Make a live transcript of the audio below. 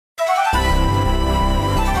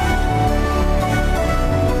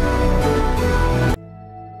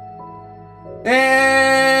Hello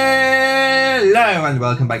and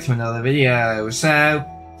welcome back to another video. So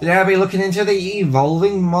today I'll be looking into the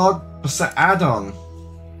evolving mobs add-on.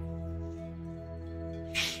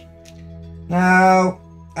 Now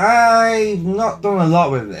I've not done a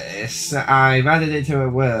lot with this. I've added it to a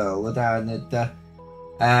world and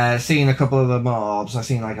seen a couple of the mobs. I've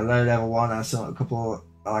seen like a low level one, I've seen a couple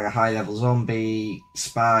like a high level zombie,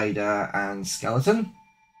 spider and skeleton.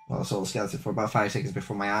 Well, I saw the skeleton for about 5 seconds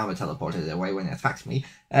before my armor teleported away when it attacked me.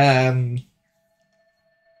 But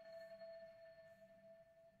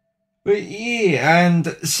yeah, and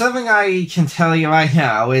something I can tell you right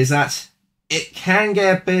now is that it can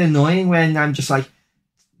get a bit annoying when I'm just like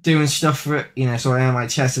doing stuff for it, you know, so I am my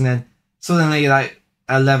chest, and then suddenly like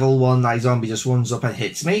a level 1 like zombie just runs up and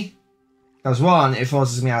hits me. Because 1, it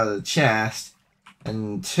forces me out of the chest,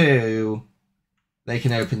 and 2, they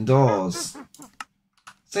can open doors.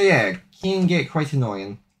 So yeah, can get quite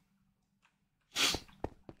annoying.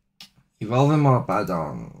 Evolving mob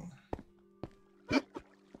add-on.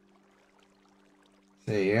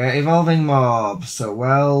 So yeah, evolving mob. So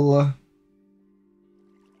well,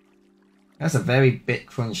 that's a very bit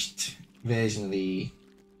crunched version of the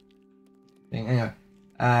thing. Anyway,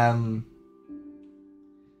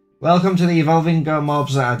 welcome to the evolving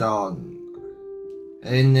mobs add-on.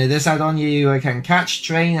 In this add-on, you can catch,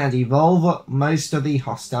 train, and evolve most of the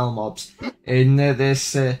hostile mobs. In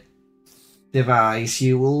this device,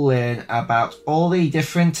 you will learn about all the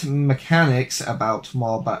different mechanics about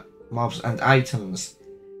mobs and items.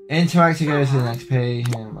 Interact to go to the next page.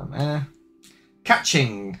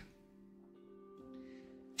 Catching.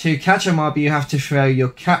 To catch a mob, you have to throw your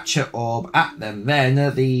capture orb at them.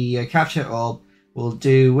 Then the capture orb will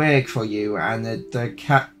do work for you and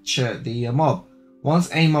capture the mob.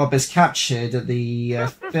 Once a mob is captured, the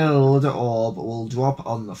filled orb will drop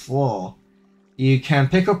on the floor. You can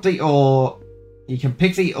pick up the orb. You can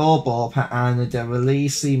pick the orb up and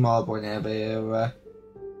release the mob whenever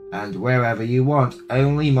and wherever you want.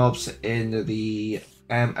 Only mobs in the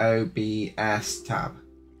MOBS tab.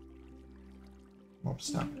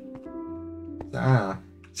 Mobs tab.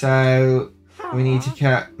 So we need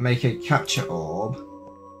to make a capture orb.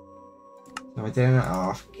 So we're doing it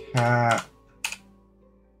off.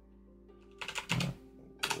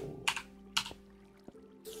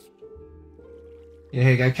 Yeah,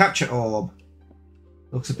 here you go, capture orb.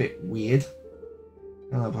 Looks a bit weird.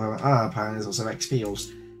 Apparently there's also XP orbs.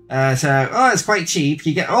 It's quite cheap.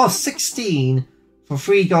 You get 16 for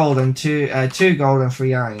 3 gold and 2 gold and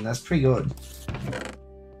 3 iron. That's pretty good.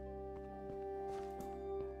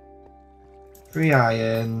 3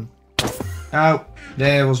 iron. Oh,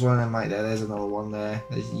 there was one right there. There's another one there.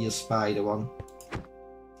 There's your spider one.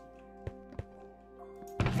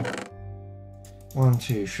 1,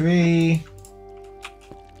 2, 3.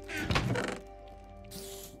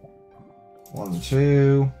 1,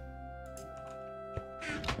 2.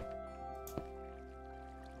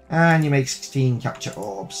 And you make 16 capture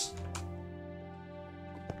orbs.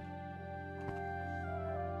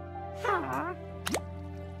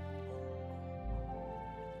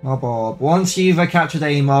 Mob orb. Once you've captured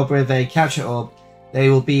a mob with a capture orb, they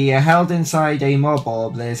will be held inside a mob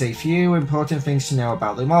orb. There's a few important things to know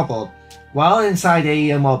about the mob orb. While inside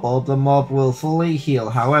a mob orb, the mob will fully heal.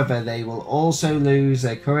 However, they will also lose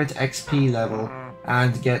their current XP level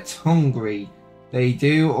and get hungry. They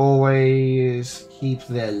do always keep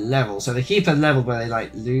their level. So they keep their level, but they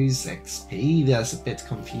like lose XP. That's a bit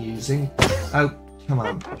confusing. Oh, come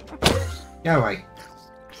on. Go away.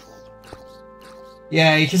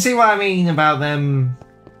 Yeah, you can see what I mean about them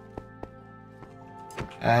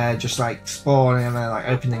just like spawning and then like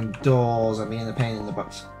opening doors and being a pain in the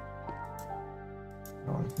butt.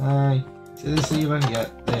 Hi. To this even? Yeah,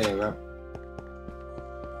 there we go.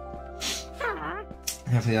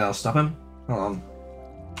 Hopefully that'll stop him. Hold on.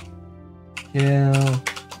 Kill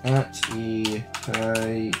at E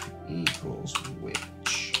type equals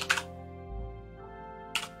which.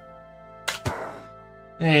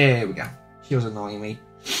 There we go. He was annoying me.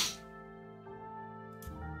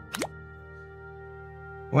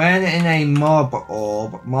 When in a mob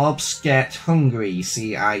orb, mobs get hungry.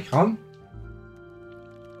 See icon?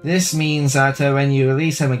 This means that when you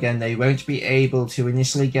release them again, they won't be able to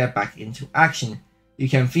initially get back into action. You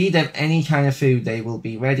can feed them any kind of food, they will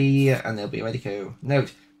be ready and they'll be ready to go.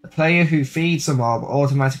 Note, the player who feeds the mob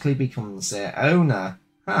automatically becomes their owner.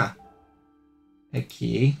 Huh.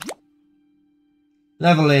 Okay.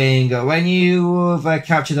 Leveling. When you've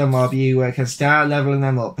captured a mob, you can start leveling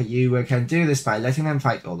them up. You can do this by letting them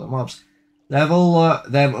fight all the mobs. Level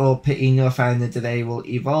them up enough and they will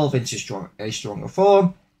evolve into a stronger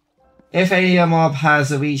form. If a mob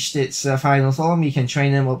has reached its final form, you can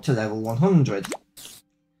train them up to level 100.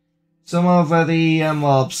 Some of the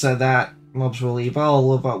mobs will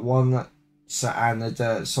evolve at once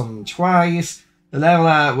and some twice. The level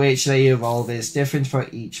at which they evolve is different for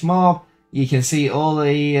each mob. You can see all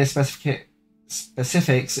the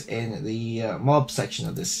specifics in the mob section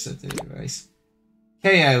of this device.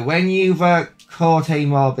 KO. When you've caught a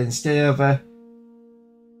mob, instead of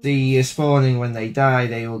the spawning when they die,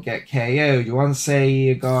 they will get KO'd. Once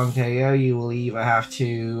they go on KO, you will either have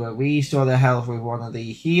to restore their health with one of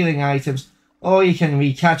the healing items, or you can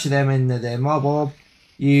recapture them in their mob orb.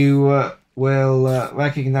 You will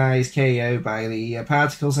recognize KO by the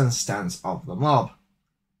particles and stance of the mob.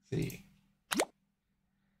 See.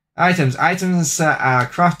 Items. Items are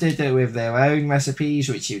crafted with their own recipes,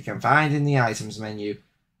 which you can find in the items menu.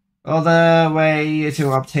 Other way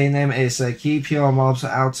to obtain them is keep your mobs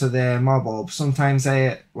out of their mob orb. Sometimes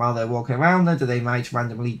while they're walking around they might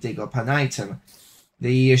randomly dig up an item.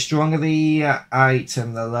 The stronger the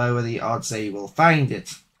item, the lower the odds they will find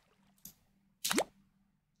it.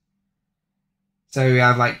 So we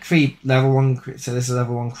have like level 1, so this is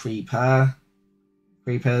level 1 creeper.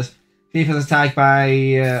 Creepers attack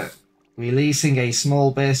by releasing a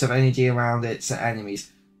small burst of energy around its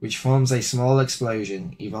enemies, which forms a small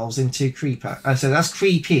explosion, evolves into creeper. So that's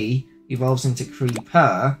creepy, evolves into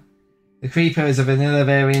creeper. The creeper is a vanilla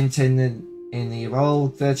variant in the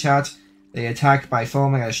evolved chart. They attack by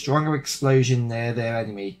forming a stronger explosion near their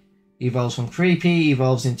enemy. Evolves from creepy,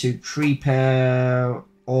 evolves into creeper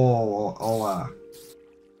or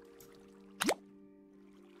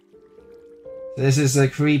This is a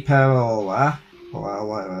creeper or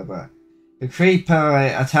whatever. The creeper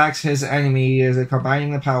attacks his enemy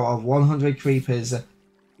combining the power of 100 creepers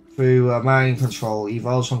through mind control.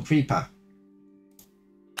 Evolves from creeper.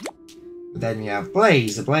 Then we have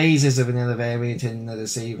Blaze. The Blaze is a vanilla variant in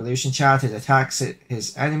this evolution chart. It attacks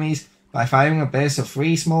his enemies by firing a burst of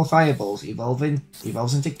 3 small fireballs. Evolves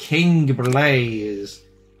into King Blaze.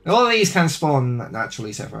 All of these can spawn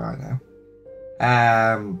naturally, except for right now.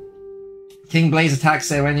 King Blaze attacks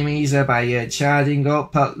their enemies by charging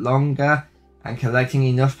up longer and collecting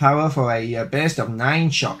enough power for a burst of 9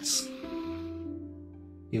 shots.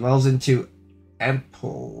 Evolves into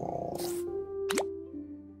Emperor.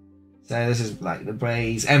 So this is like the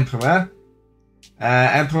Blaze Emperor.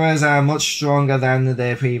 Emperors are much stronger than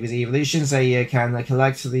their previous evolutions. They can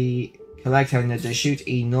collect and shoot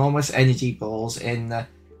enormous energy balls in a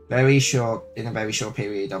very short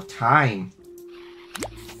period of time.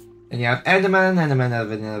 Then you have Enderman. Endermen are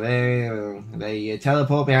vanilla. They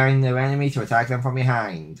teleport behind their enemy to attack them from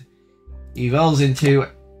behind. Evolves into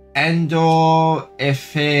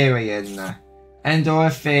Endoriferian.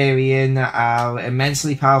 Endoriferian are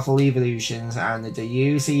immensely powerful evolutions, and they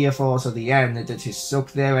use the force of the end to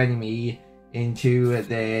suck their enemy into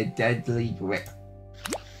their deadly grip.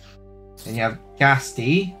 Then you have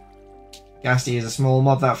Ghasty. Ghasty is a small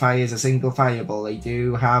mob that fires a single fireball. They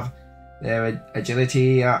do have their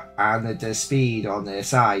agility and the speed on their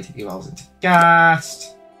side. Evolves into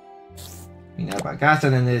Ghast. We know about Ghast,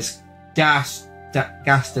 and then there's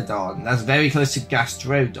Gastodon. That's very close to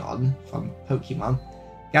Gastrodon from Pokemon.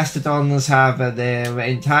 Gastodons have their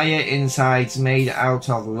entire insides made out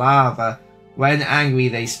of lava. When angry,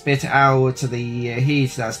 they spit out the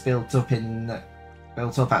heat that's built up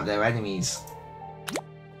at their enemies.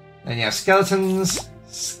 Then you have skeletons.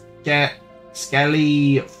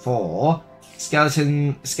 Skelly4.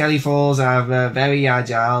 Skelly4s have very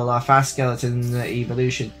agile, fast skeleton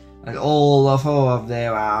evolution, and all 4 of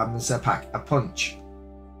their arms pack a punch.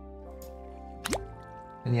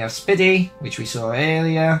 Then you have Spiddy, which we saw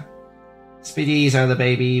earlier. Spiddies are the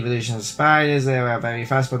baby evolution of spiders. They are very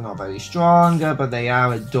fast but not very strong, but they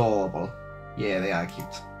are adorable. Yeah, they are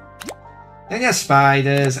cute. Then you have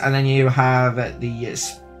spiders, and then you have the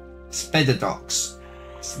Bedrocks.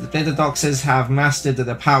 The Bedrockers have mastered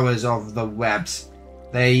the powers of the webs.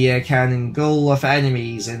 They can engulf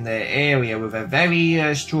enemies in their area with a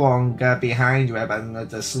very strong behind web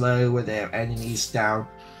and slow their enemies down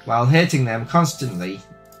while hitting them constantly.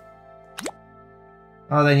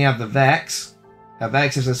 Oh, then you have the Vex. A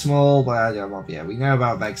Vex is a small mob. Yeah, we know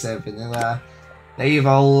about Vex. They're vanilla. They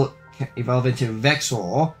evolve into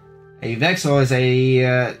Vexor. A Vexor is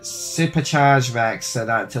a supercharged Vex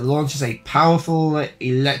that launches a powerful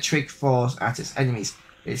electric force at its enemies.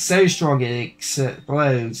 It's so strong it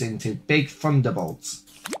explodes into big thunderbolts.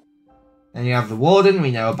 Then you have the Warden.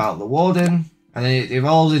 We know about the Warden. And then it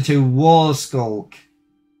evolves into Warskulk.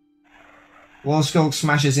 Warskulk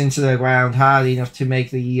smashes into the ground hard enough to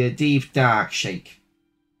make the deep dark shake.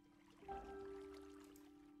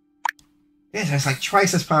 Yeah, it's like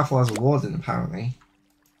twice as powerful as a warden, apparently.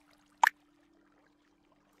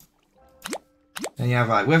 Then you have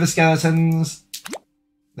like wither skeletons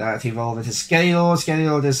that evolve into Scalelord.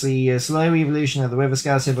 Scalelord is the slow evolution of the wither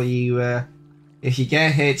skeleton, but if you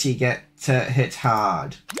get hit, you get hit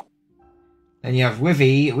hard. Then you have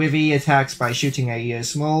Withy. Withy attacks by shooting a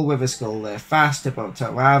small wither skull. They're fast but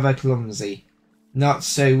rather clumsy. Not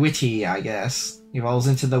so witty, I guess. Evolves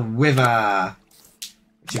into the Wither,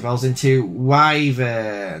 which evolves into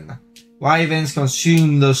Wyvern. Wyverns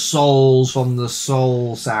consume the souls from the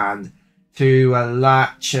soul sand to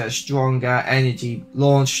launch stronger energy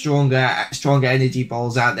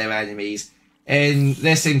balls at their enemies.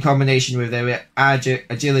 In combination with their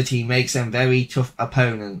agility, makes them very tough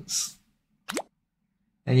opponents.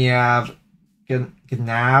 Then you have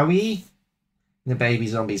Gnawi, the baby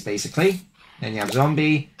zombies, basically. Then you have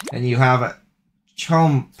Zombie. Then you have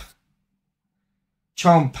Chomp.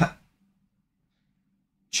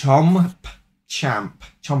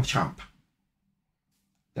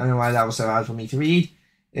 Don't know why that was so hard for me to read.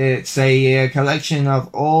 It's a collection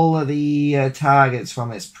of all of the targets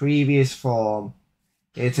from its previous form.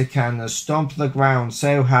 It can stomp the ground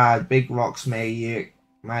so hard big rocks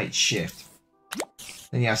might shift.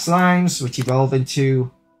 Then you have Slimes, which evolve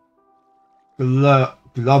into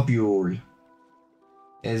Globule.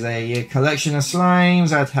 Is a collection of slimes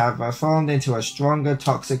that have formed into a stronger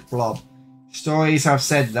toxic blob. Stories have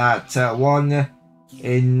said that one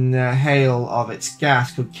inhale of its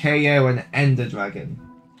gas could KO an ender dragon.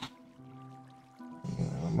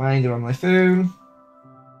 Reminder on my phone.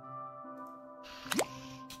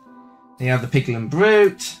 Then you have the Piglin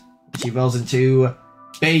Brute, which evolves into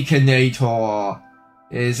Baconator.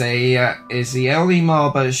 Is the only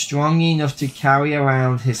mob strong enough to carry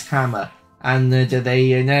around his hammer. And do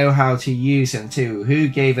they know how to use him too? Who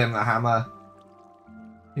gave them the hammer?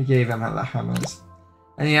 Who gave them the hammers?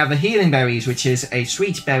 And you have the Healing Berries, which is a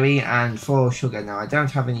sweet berry and 4 sugar. Now, I don't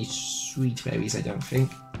have any sweet berries, I don't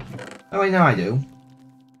think. Oh, wait, no, I do.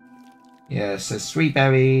 Yeah, so sweet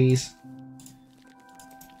berries.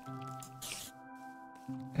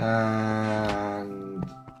 And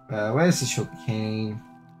where's the sugar cane?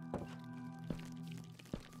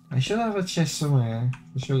 I should have a chest somewhere.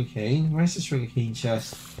 The sugar cane. Where's the sugar cane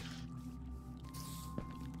chest?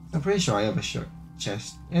 I'm pretty sure I have a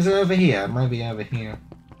chest. Is it over here? It might be over here.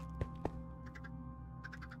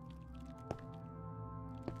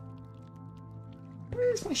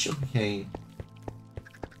 Where's my sugar cane?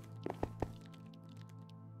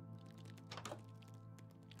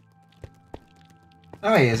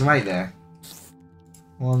 Oh, it is right there.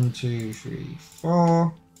 1, 2, 3,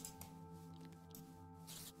 4.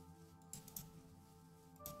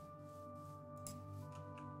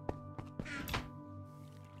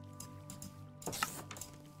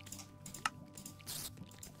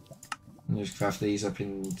 Just craft these up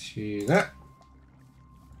into that.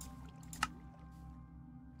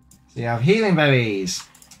 So you have Healing Berries.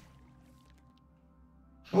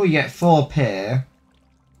 Oh, you get 4 pair.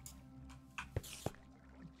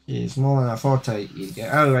 It's more than I thought you'd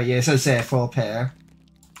get. Oh, right, yeah, it says there 4 pair.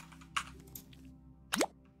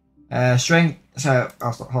 Strength. So,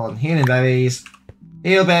 hold on. Healing Berries.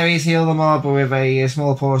 Heal Berries heal the mob with a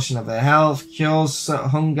small portion of their health. Cures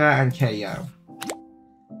hunger and KO.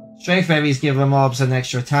 Strength Berries give the mobs an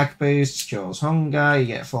extra attack boost, cures hunger, you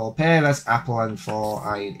get 4 pair, that's apple and 4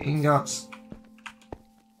 iron ingots.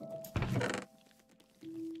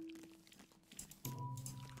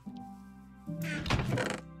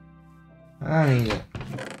 I need it.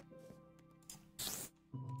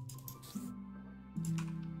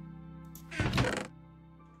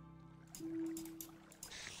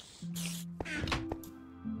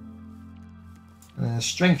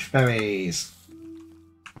 Strength Berries.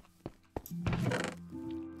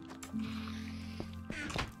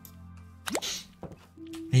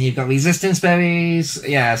 And you've got resistance berries.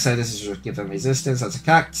 Yeah, so this is just give them resistance. That's a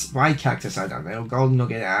cactus. Why cactus? I don't know. Golden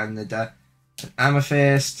nugget and an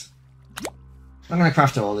amethyst. I'm going to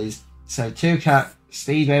craft all these. So 2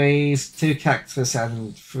 speed berries, 2 cactus,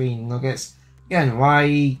 and 3 nuggets. Again,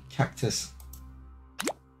 why cactus?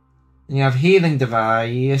 And you have healing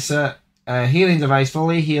device. Healing device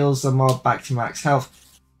fully heals the mob back to max health.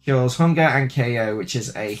 Cures hunger and KO, which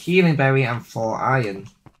is a healing berry and 4 iron.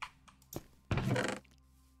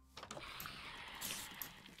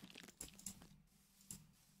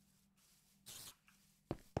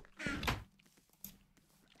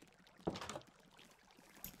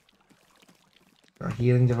 Got a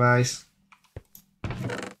healing device.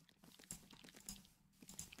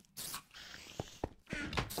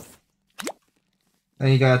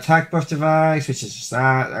 Then you got attack buff device, which is just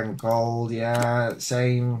that, and gold, yeah,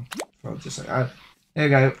 same. Well, just like that. There we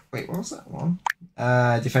go. Wait, what was that one?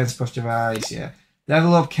 Defense buff device, yeah.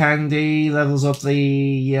 Level up candy, levels up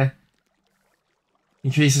the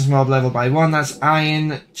increases mob level by 1. That's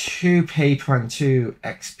iron, 2 paper, and 2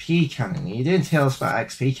 XP candy. You didn't tell us about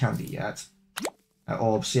XP candy yet.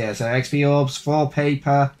 Orbs, yeah. So XP orbs, 4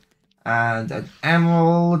 paper, and an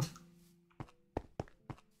emerald.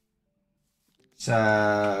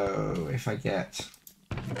 So if I get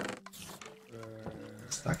a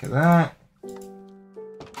stack of that,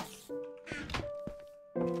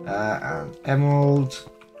 and emerald.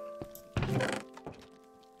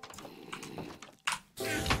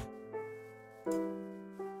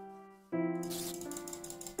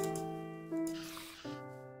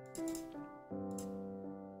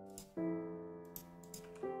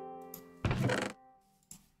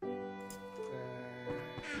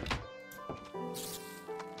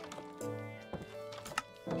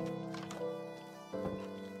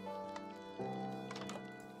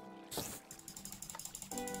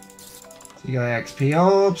 So you got XP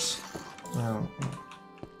orbs. Well,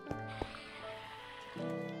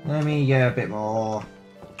 let me get a bit more.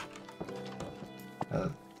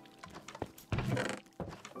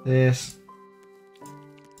 This.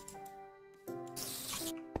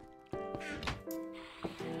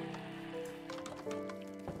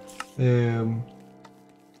 Boom.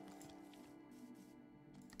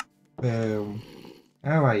 Boom.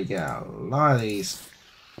 Oh, there you go. A lot of these.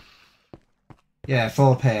 Yeah,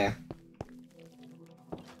 4 pair.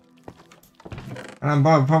 And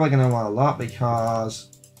I'm probably going to want a lot because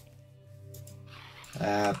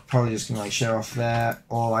probably just going to like show off there,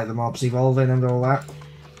 or like the mobs evolving and all that.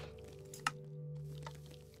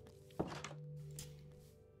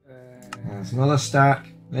 There's another stack.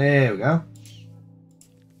 There we go.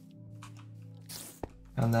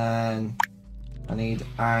 And then I need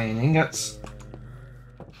iron ingots.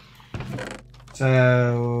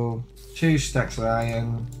 So 2 stacks of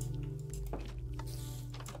iron.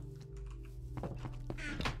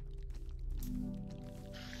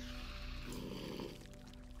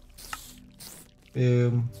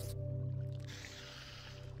 Boom.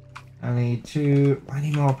 I need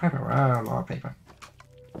more paper. Ah, more paper.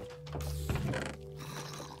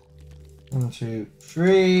 1, 2,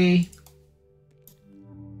 3.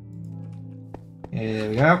 Here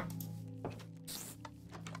we go.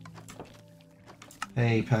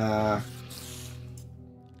 Paper.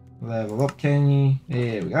 Level up, can you?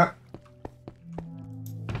 Here we go.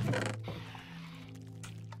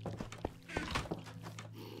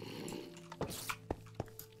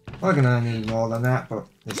 We're gonna need more than that, but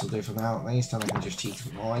this will do for now at least, and I can just cheat a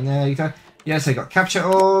bit more in there. You go. Yes, I got capture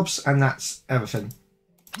orbs, and that's everything.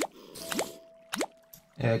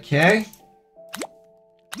 Okay.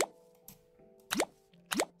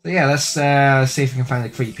 So yeah, let's see if we can find a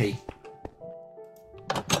creepy.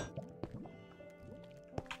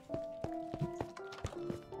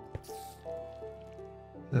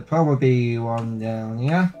 There'll probably be one down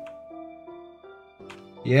here.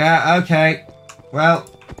 Yeah, okay. Well,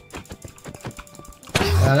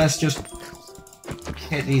 let's just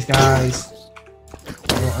hit these guys.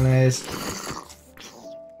 What one is?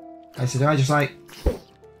 I said, I just like,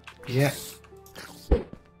 yeah.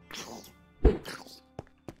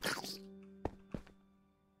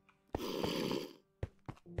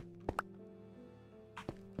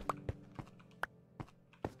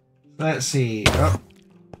 Let's see. Oh.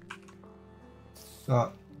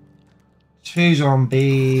 Got 2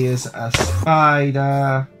 zombies, a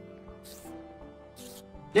spider.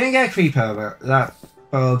 Didn't get a creeper, but that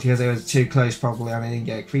bug because it was too close probably, and I didn't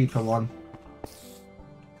get a creeper one.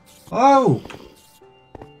 Oh!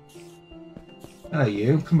 Hello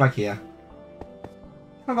you, come back here.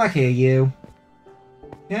 Come back here you.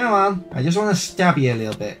 Come on, I just want to stab you a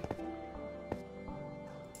little bit.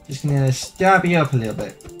 Just gonna stab you up a little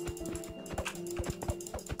bit.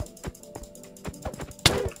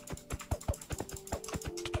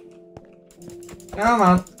 Come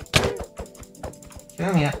on.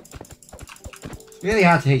 Come here. It's really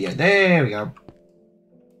hard to hit you. There we go.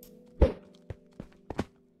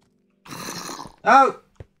 Oh!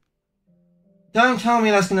 Don't tell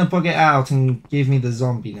me that's going to bug it out and give me the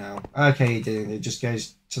zombie now. Okay, it didn't. It just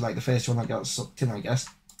goes to like the first one that got sucked in, I guess.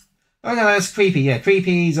 Oh no, that's creepy. Yeah,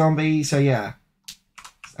 creepy zombie. So yeah.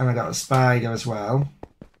 And I got a spider as well.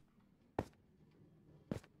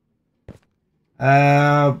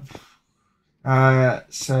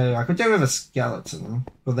 So I could do with a skeleton,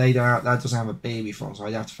 but they don't. That doesn't have a baby form, so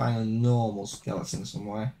I'd have to find a normal skeleton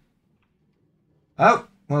somewhere. Oh,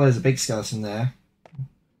 well, there's a big skeleton there.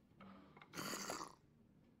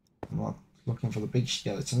 looking for the big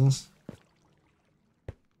skeletons.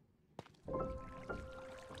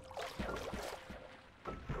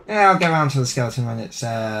 Yeah, I'll get around to the skeleton when it's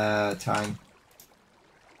time.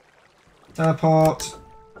 Teleport.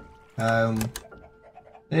 There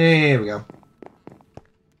we go.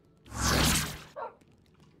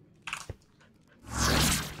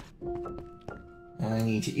 And I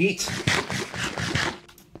need to eat.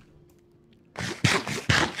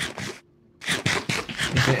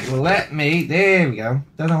 If it will let me, there we go.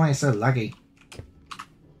 Don't know why it's so laggy.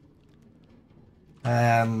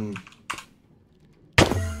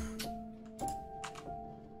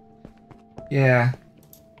 Yeah.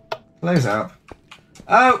 Close up.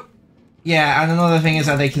 Oh! Yeah, and another thing is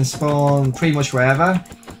that they can spawn pretty much wherever.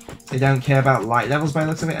 They don't care about light levels by the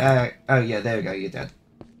looks of it. Oh yeah, there we go, you're dead.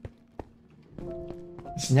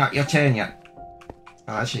 It's not your turn yet.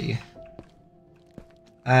 Oh, actually.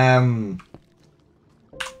 So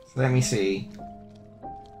let me see.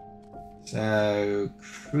 So,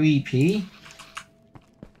 creepy.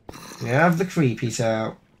 We have the creepy,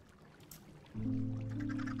 so...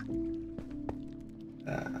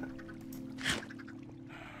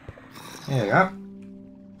 There we go.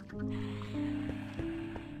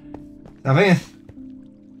 Nothing.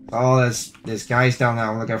 Oh, there's guys down there.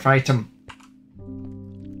 I'm gonna go fight them.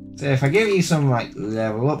 So if I give you some like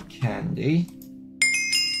level up candy,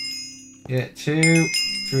 get 2,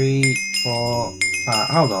 3, 4, 5.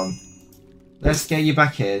 Hold on. Let's get you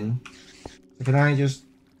back in. So can I just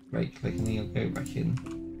right click and you'll go back in?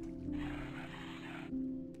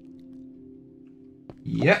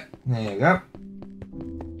 Yep. There we go.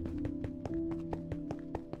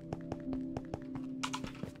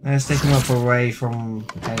 Let's take them up away from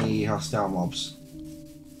any hostile mobs.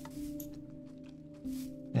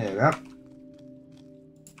 There we go.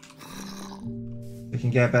 We can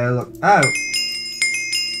get a better look. Oh!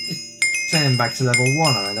 It's turning back to level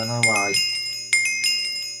 1, I don't know why.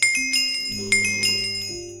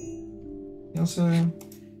 Also,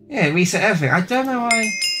 yeah, reset everything. I don't know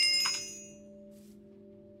why.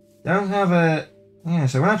 Don't have a... Yeah,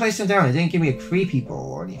 so when I placed them down, it didn't give me a creepy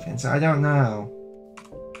ball or anything, so I don't know.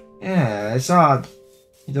 Yeah, it's odd.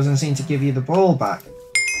 It doesn't seem to give you the ball back.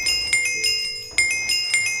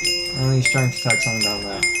 Oh, he's trying to tag someone down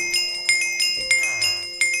there.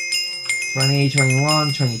 20,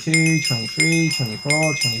 21, 22, 23,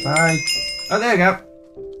 24, 25. Oh, there we go.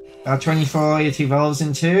 About 24, it evolves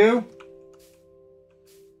into...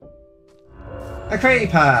 a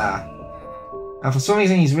creeper! And for some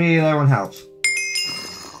reason, he's really low on health.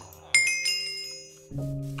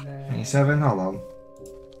 27, hold on.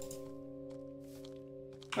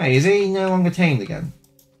 Wait, is he no longer tamed again?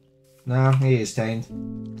 No, he is tamed.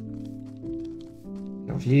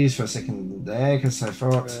 Confused for a second there, because I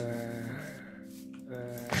thought...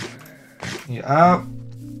 Yeah, oh!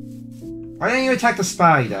 Why don't you attack the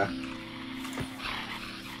spider?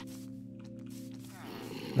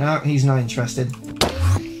 No, he's not interested.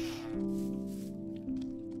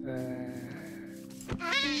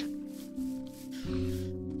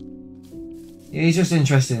 Yeah, he's just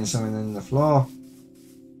interested in something in the floor.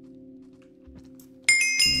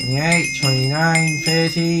 28, 29,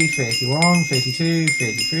 30, 31, 32,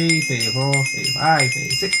 33, 34, 35,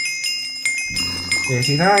 36,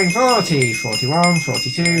 39, 40, 41,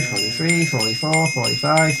 42, 43, 44,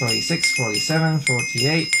 45, 46, 47,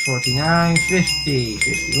 48, 49, 50,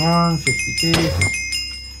 51, 52,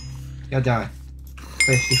 50. God damn it.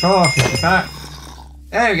 54, 55.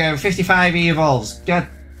 There we go, 55 he evolves. God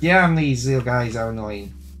damn, these little guys are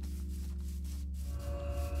annoying.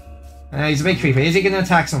 He's a big creeper. Is he going to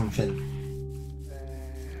attack something?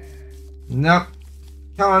 Nope.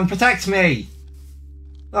 Come on, protect me!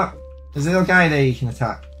 Look, there's a little guy there you can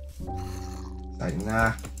attack. It's like,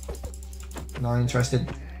 nah. Not interested.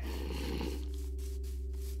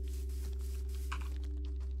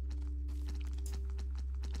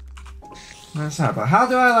 That's that, but how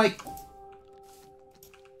do I, like...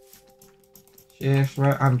 Shift,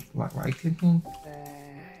 right, I'm, like, right-clicking?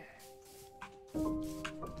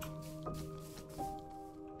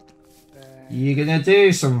 You gonna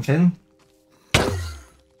do something?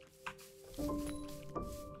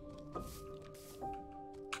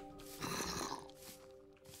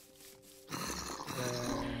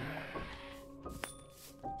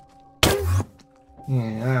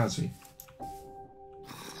 Yeah, that was me.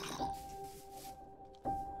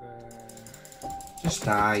 Just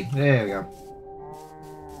die. There we go.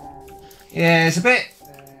 Yeah, it's a bit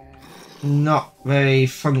not very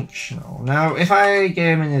functional. Now, if I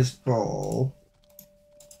get him in his ball,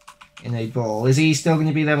 is he still going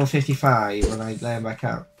to be level 55 when I let him back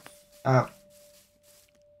out? Oh.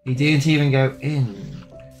 He didn't even go in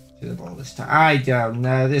to the ball this time. I don't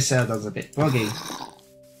know. This addon's a bit buggy.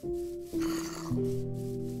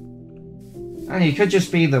 And it could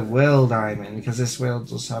just be the world I'm in, because this world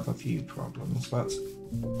does have a few problems, but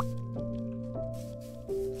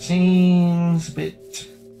seems a bit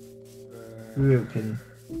broken.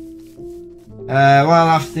 Well,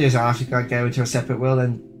 after this, I'll have to go into a separate world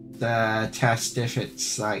and test if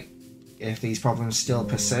it's like, if these problems still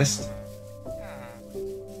persist.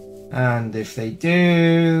 And if they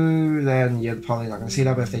do, then you're probably not going to see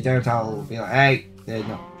that, but if they don't, I'll be like, hey, they're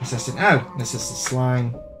not persistent. Oh, this is the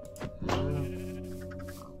slime.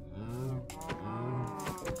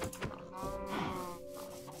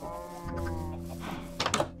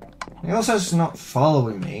 He also is not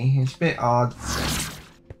following me. It's a bit odd.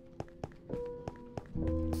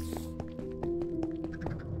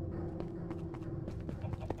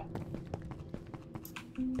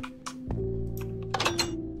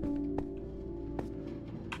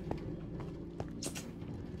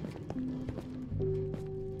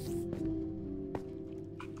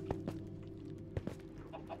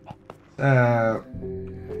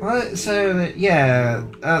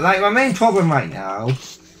 Like my main problem right now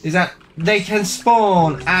is that they can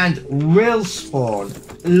spawn and will spawn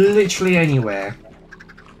literally anywhere.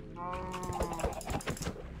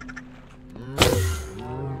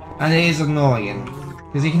 And it is annoying,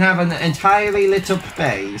 because you can have an entirely lit up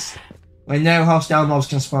base where no hostile mobs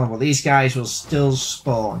can spawn, but these guys will still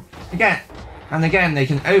spawn. Again, they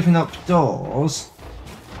can open up doors.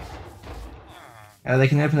 They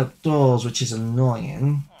can open up doors, which is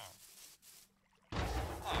annoying.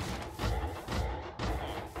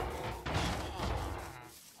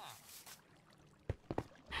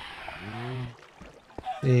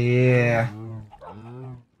 Yeah.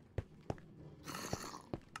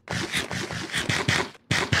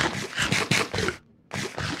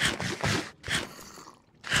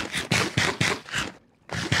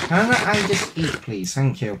 Can I just eat, please?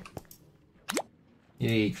 Thank you.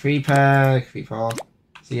 You creeper, creeper.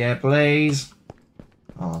 So yeah, blaze.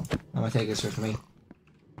 Oh, I'm gonna take this with me.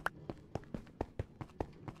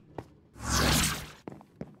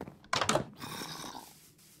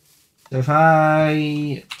 So if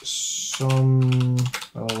I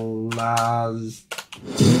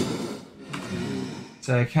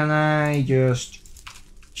so can I just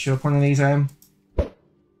chuck one of these in?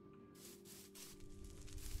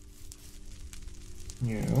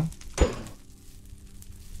 Yeah.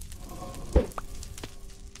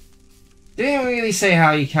 Didn't really say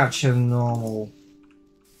how you capture normal.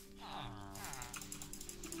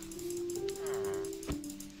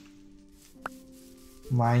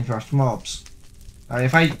 Minecraft mobs.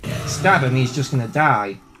 If I stab him, he's just gonna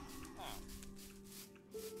die.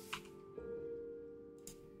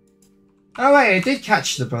 Oh wait, I did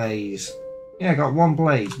catch the blaze. Yeah, I got one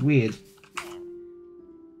blaze. Weird.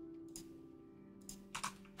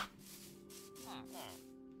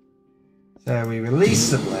 So we release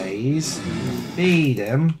the blaze, feed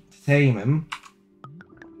him, tame him.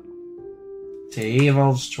 See, he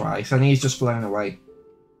evolves twice, and he's just blown away.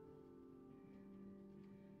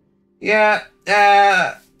 Yeah,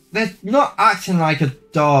 they're not acting like a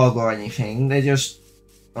dog or anything. They're just,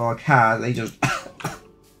 or a cat. They just,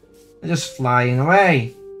 they're just flying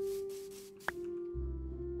away,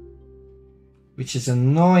 which is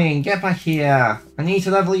annoying. Get back here! I need to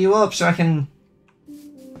level you up so I can.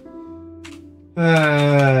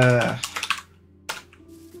 Oh,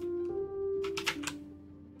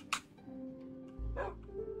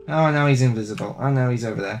 now he's invisible. Oh, now he's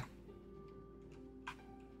over there.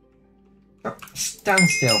 Oh, stand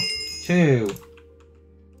still. 2.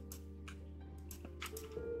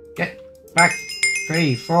 Get back.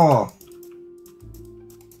 3, 4.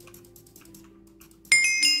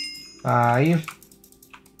 5.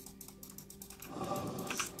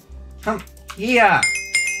 Come here.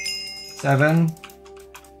 7.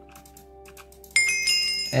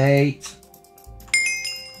 8.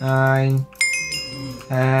 9.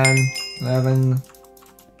 10. 11.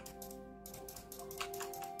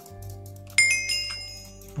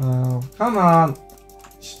 12. Come on!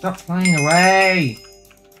 Stop flying away!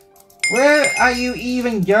 Where are you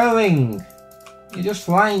even going? You're just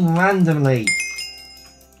flying randomly.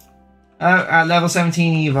 Oh, at level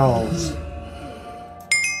 17 he evolves.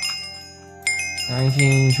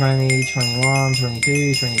 19, 20, 21,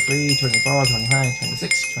 22, 23, 24, 25,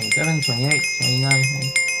 26, 27, 28, 29,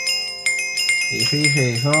 33,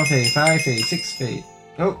 34, 35, 36, 30.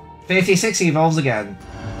 Oh, 56 he evolves again.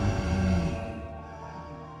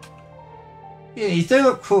 Yeah, you do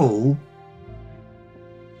look cool.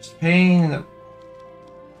 Just pain in the...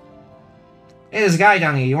 Hey, there's a guy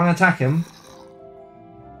down here. You want to attack him?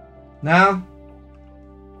 No?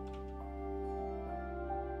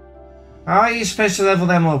 How are you supposed to level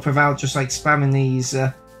them up without just like spamming these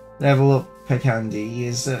level up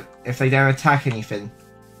candies if they don't attack anything?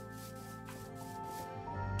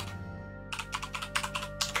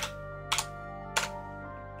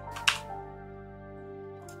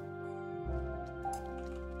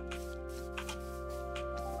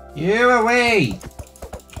 You away!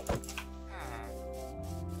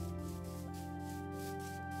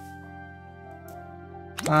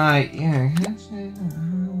 Right, yeah.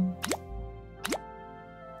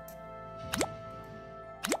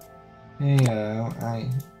 There you go.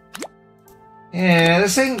 Yeah,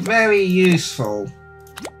 this ain't very useful.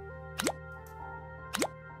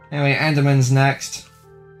 Anyway, Enderman's next.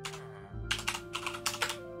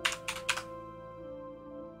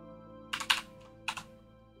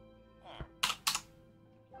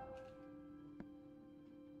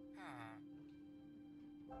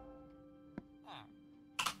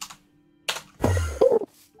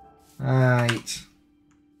 Right.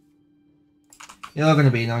 You're going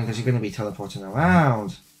to be annoying because you're going to be teleporting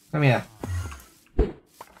around. Come here.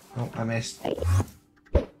 Oh, I missed.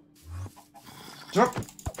 Drop.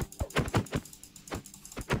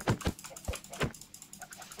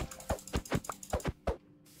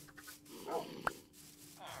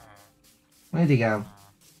 Where'd he go?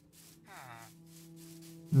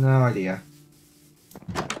 No idea.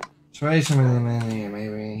 Try something in here,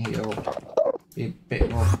 maybe he'll be a bit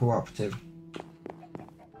more cooperative.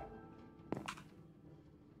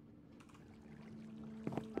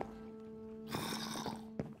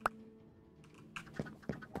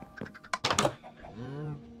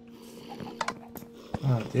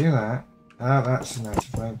 Oh, do that. Oh, that's a nice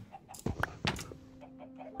frame.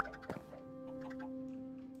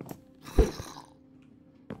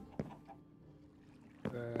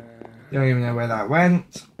 Don't even know where that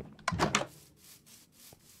went.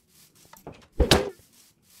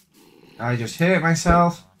 I just hurt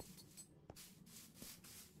myself.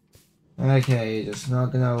 Okay, just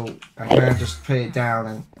not gonna. I can't just put it down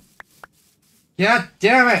and. God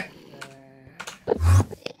damn it!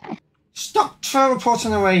 Stop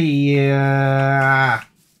teleporting away! Yeah.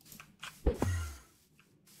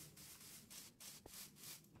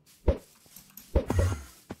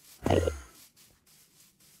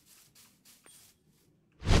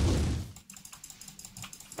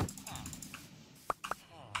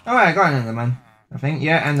 Alright, I got an Enderman. I think.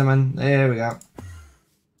 Yeah, Enderman. There we go.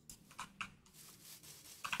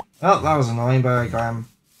 Oh, that was annoying, but I got him.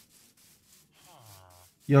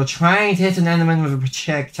 You're trying to hit an Enderman with a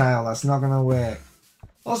projectile. That's not gonna work.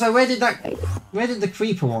 Also, where did the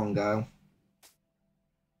creeper one go?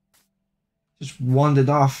 Just wandered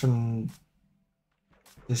off and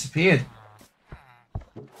disappeared.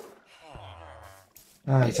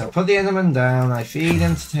 Alright, so I put the Enderman down. I feed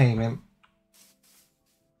him to tame him.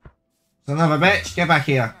 Son of a bitch, get back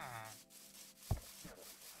here.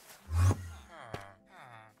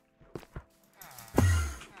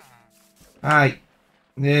 Alright,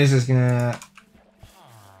 this is gonna...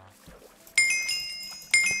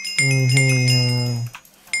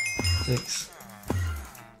 Six.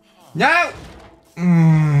 No!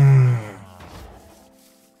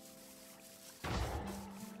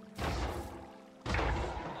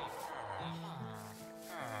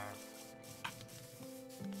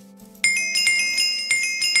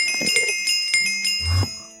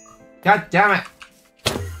 God damn it!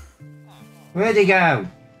 Where'd he go?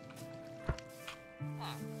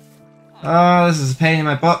 Oh, this is a pain in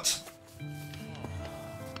my butt.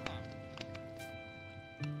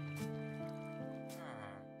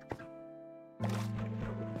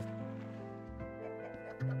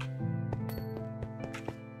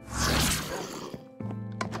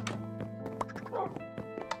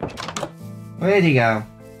 Where'd he go?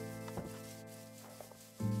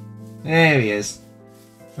 There he is.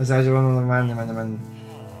 Was I the one on the random Enderman?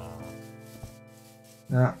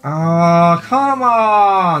 No. Oh, come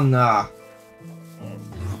on!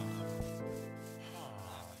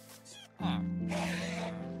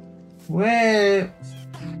 Where?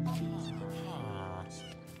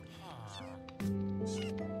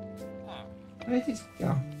 Where did he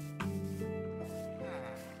go?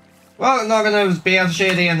 Well, I'm not going to be able to show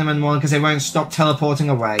you the Enderman one because they won't stop teleporting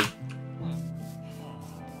away.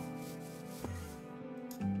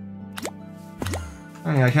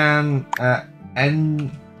 I can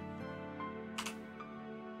end.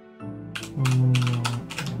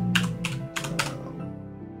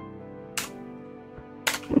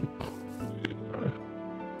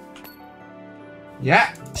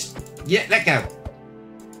 Yeah, let go.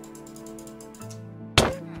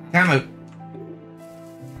 Can't move.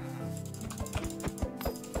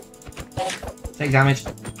 Take damage.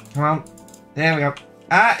 Come on. There we go.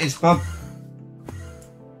 Ah, it's Bob.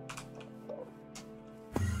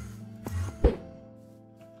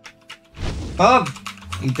 Bob!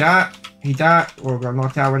 He died. He died. Or got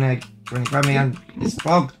knocked out when he grabbed me, and it's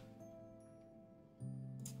Bob.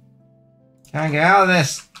 Can't get out of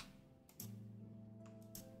this.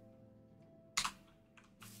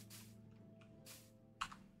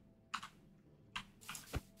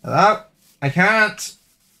 Hello? I can't.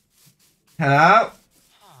 Hello?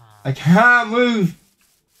 I can't move.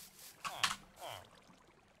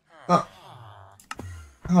 Oh.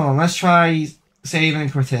 Hold on, let's try saving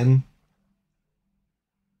and quitting.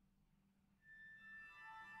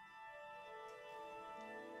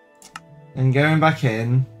 And going back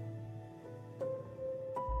in.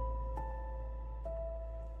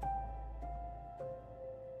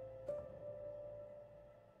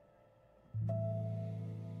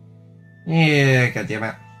 Yeah,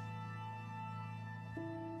 goddammit.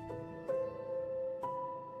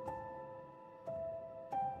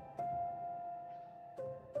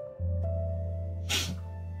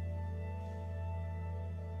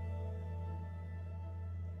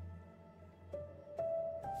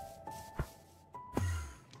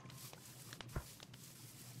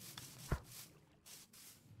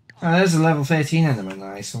 Oh, there's a level 13 enderman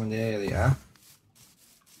that I summoned earlier.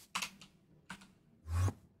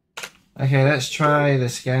 Okay, let's try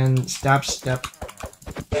this again. Stab, stab.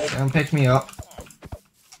 Don't pick me up.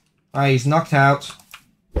 Right, he's knocked out.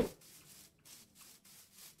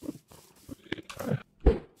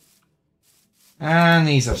 And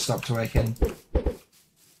these have stopped working.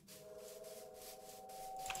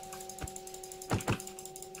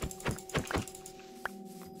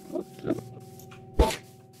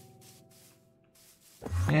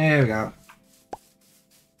 There we go.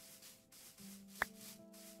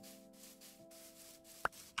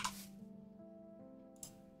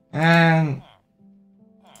 And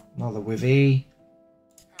another withy.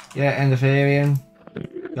 Yeah, Endotherian.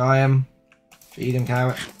 Got him. Feed him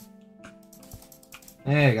carrot.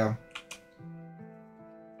 There you go.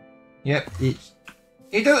 Yep,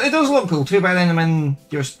 it does look cool. Too bad Enderman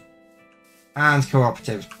just aren't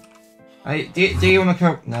cooperative. Do you want to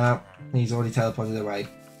co? No, he's already teleported away.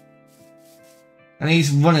 And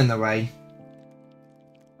he's running away.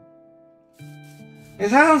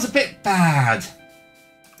 His hand's a bit bad.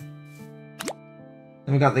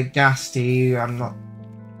 Then we got the Ghasty. I'm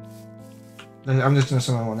just gonna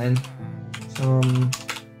summon one in. Some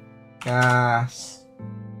gas.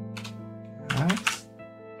 Gas?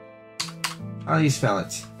 How do you spell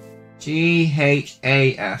it?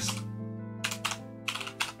 Ghas.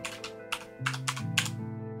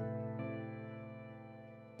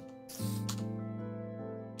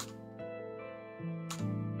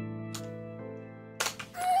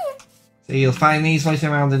 So you'll find these floating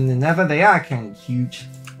around in the Nether. They are kind of huge.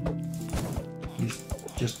 He's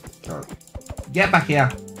just get back here.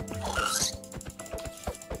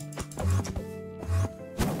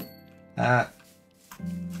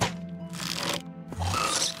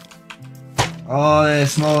 Oh, they're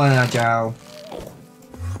small and agile.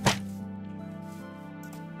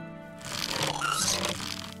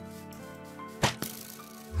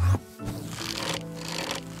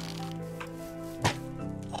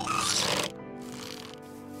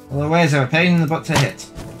 Otherwise, they're a pain in the butt to hit.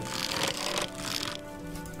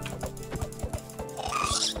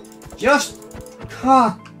 Just...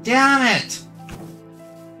 God damn it!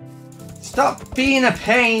 Stop being a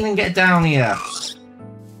pain and get down here.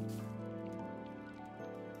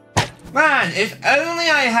 Man, if only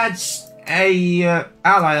I had a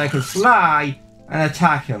ally I could fly and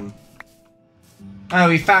attack him. Oh,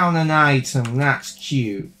 we found an item. That's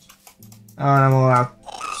cute. Oh, and I'm all out.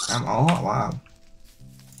 Oh, wow.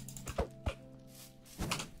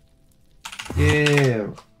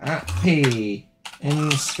 You at P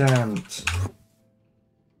instant.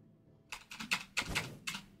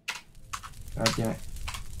 God damn it.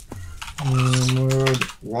 Word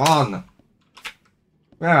 1.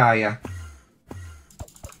 Where are you?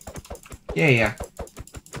 Yeah.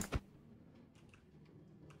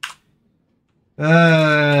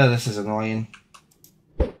 This is annoying.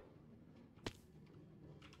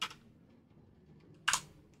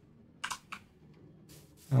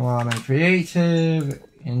 While I'm in creative,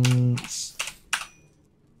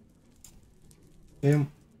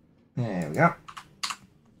 boom. There we go.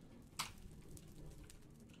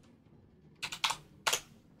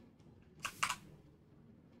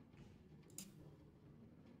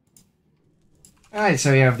 Alright,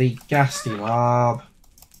 so we have the Ghasty mob.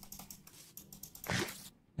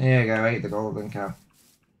 Here you go, eat the golden cow.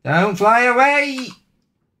 Don't fly away!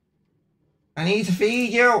 I need to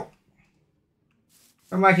feed you!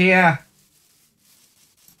 Come back here!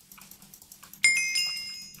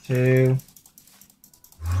 2,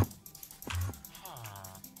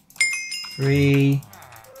 3,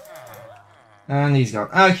 and he's gone.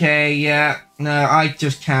 Okay, yeah, no, I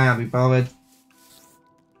just can't be bothered.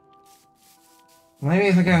 Maybe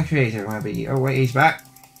if I go and creative, it might be. Oh wait, he's back.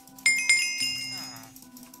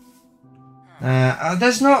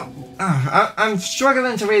 There's not. I'm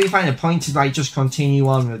struggling to really find a point to like just continue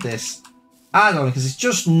on with this add-on because it's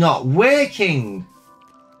just not working.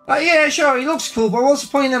 Like, yeah, sure, he looks cool, but what's the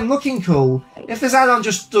point in them looking cool if this add-on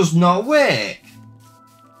just does not work?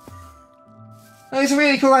 Like, it's a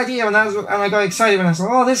really cool idea, and I got excited when I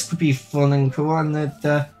saw, oh, this could be fun and cool, and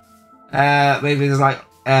that maybe there's like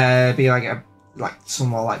be like a some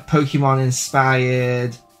more like Pokemon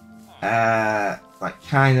inspired like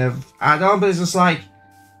kind of add-on, but it's just like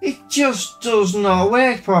it just does not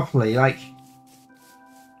work properly. Like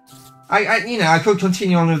I could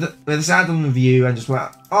continue on with this add-on review and just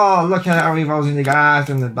like, oh, look at how he evolves in the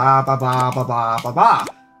garden and blah blah blah blah blah blah blah.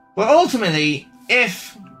 But ultimately,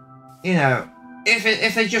 if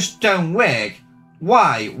if they just don't work,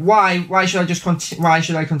 why should I just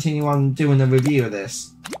continue on doing the review of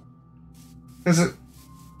this? Because,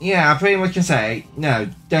 yeah, I pretty much can say, no,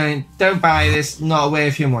 don't buy this, not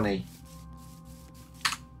worth your money.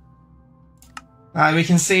 We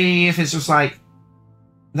can see if it's just like,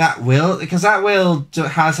 that will, because that will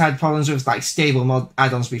has had problems with like stable mod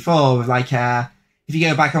add-ons before, with like, if you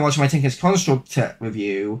go back and watch my Tinker's Constructor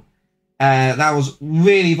review, that was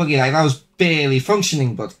really buggy, like that was barely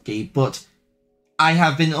functioning buggy, but I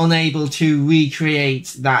have been unable to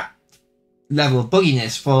recreate that level of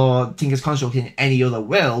bugginess for Tinker's Construct in any other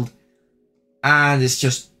world, and it's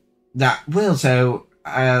just that world. So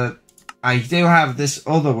I do have this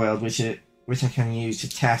other world which I can use to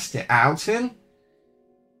test it out in,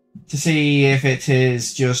 to see if it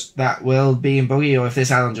is just that world being buggy or if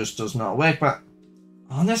this add-on just does not work. But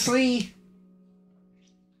honestly,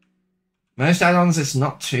 most add-ons it's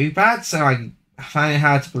not too bad, so I find it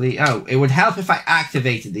hard to believe. Oh, it would help if I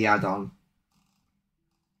activated the add-on.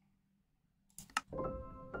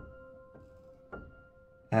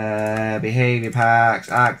 Behavior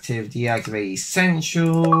packs, active, deactivate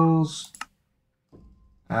essentials,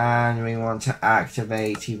 and we want to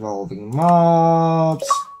activate evolving mobs.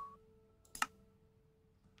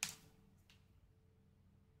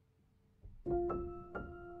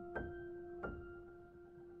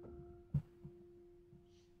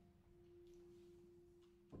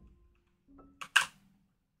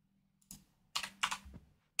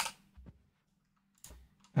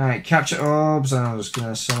 Alright, capture orbs, and I'm just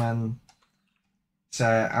gonna summon. So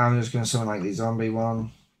I'm just gonna summon like the zombie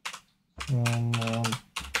one.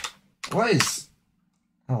 What is?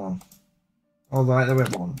 Hold on. Oh, the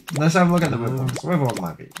web one. Let's have a look at the web one. The web one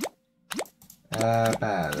might be.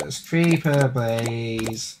 There's Creeper,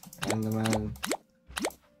 Blaze, Enderman.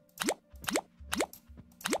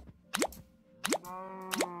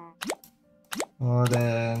 Or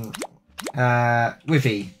then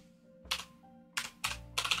Wiffy.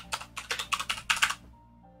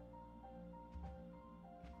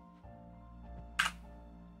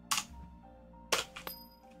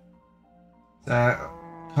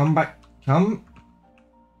 Come back. Come.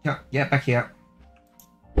 Yeah, get back here.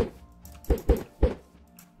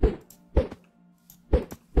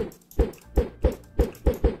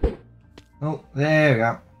 Oh, there we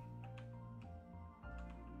go.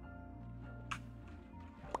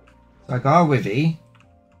 So I got a Withy.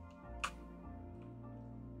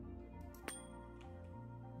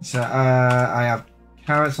 So, I have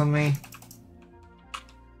carrots on me.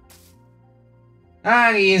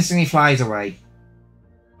 And he instantly flies away.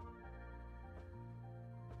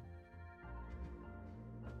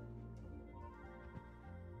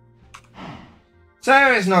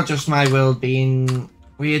 So it's not just my world being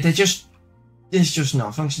weird, it's just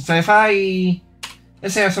not functioning. So if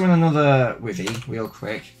let's say I summon another Withy real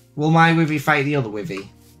quick, will my Withy fight the other Withy?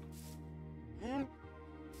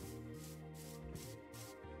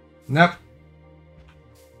 Nope.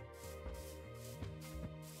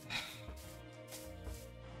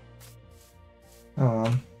 Hold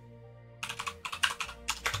on.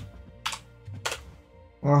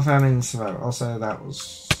 What if I'm in survival? Also, that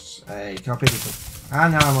was a copy.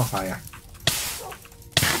 And now I'm on fire.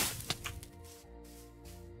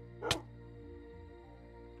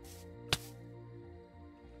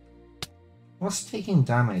 What's taking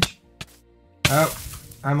damage? Oh,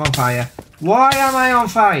 I'm on fire. Why am I on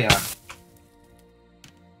fire?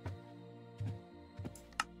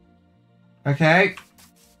 Okay.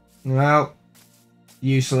 Well,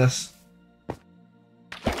 useless.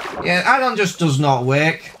 Yeah, add-on just does not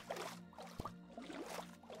work.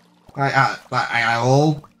 Like at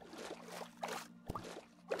all.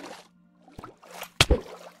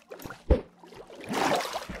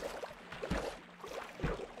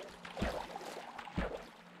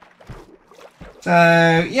 So,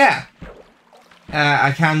 yeah.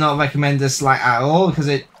 I cannot recommend this like at all because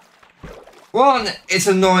one, it's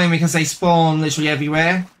annoying because they spawn literally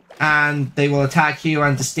everywhere and they will attack you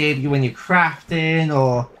and disturb you when you're crafting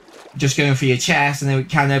or just going through your chest, and they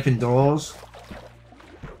can open doors.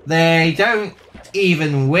 They don't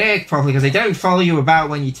even work properly because they don't follow you about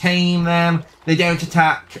when you tame them. They don't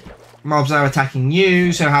attack mobs that are attacking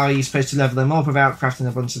you, so how are you supposed to level them up without crafting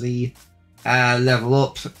a bunch of the level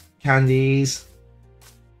up candies?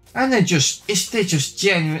 And they're just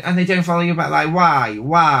genuine, and they don't follow you about, like,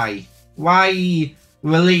 why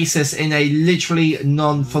release us in a literally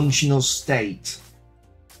non-functional state?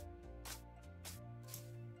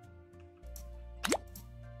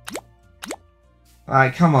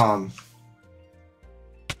 Like, come on.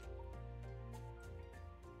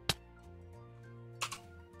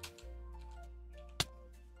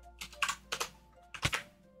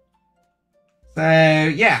 So,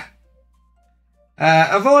 yeah.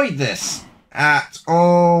 Avoid this at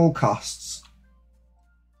all costs.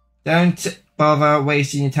 Don't bother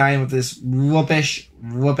wasting your time with this rubbish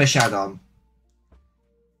add-on.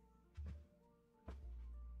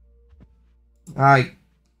 Like,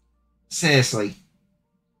 seriously.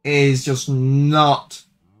 It is just not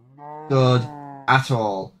good at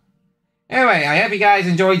all. Anyway, I hope you guys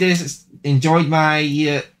enjoyed this. Enjoyed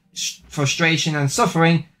my frustration and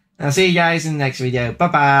suffering. And I'll see you guys in the next video.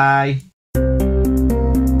 Bye-bye.